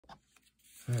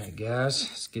All right, guys,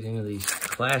 let's get into these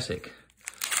classic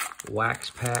wax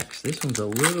packs. This one's a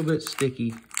little bit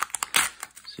sticky.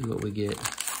 See what we get.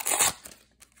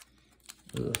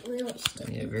 Ugh. Really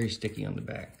sticky. Yeah, very sticky on the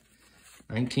back.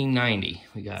 1990,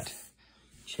 we got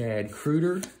Chad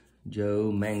Kruder,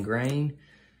 Joe Mangrain,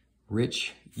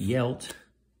 Rich Yelt,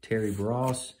 Terry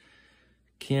Bross,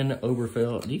 Ken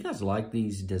Oberfeld. Do you guys like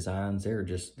these designs?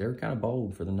 They're kind of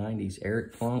bold for the 90s.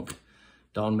 Eric Plunk,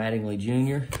 Don Mattingly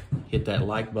Jr. Hit that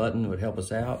like button, it would help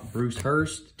us out. Bruce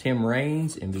Hurst, Tim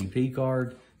Raines, MVP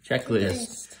card,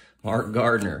 checklist. Mark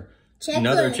Gardner,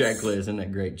 another checklist, isn't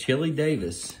that great? Chili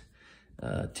Davis,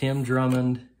 Tim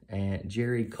Drummond, and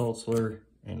Jerry Kultzler,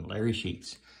 and Larry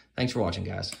Sheets. Thanks for watching,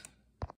 guys.